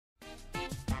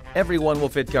Everyone will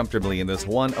fit comfortably in this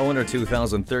one-owner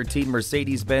 2013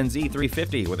 Mercedes-Benz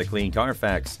E350 with a clean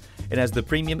Carfax. It has the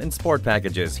premium and sport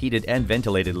packages, heated and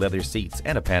ventilated leather seats,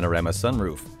 and a panorama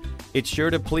sunroof. It's sure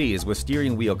to please with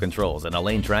steering wheel controls and a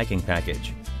lane tracking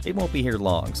package. It won't be here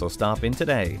long, so stop in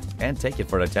today and take it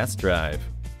for a test drive.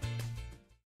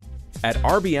 At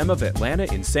RBM of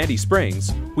Atlanta in Sandy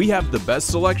Springs, we have the best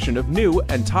selection of new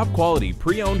and top-quality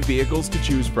pre-owned vehicles to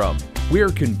choose from. We are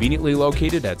conveniently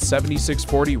located at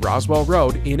 7640 Roswell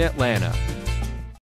Road in Atlanta.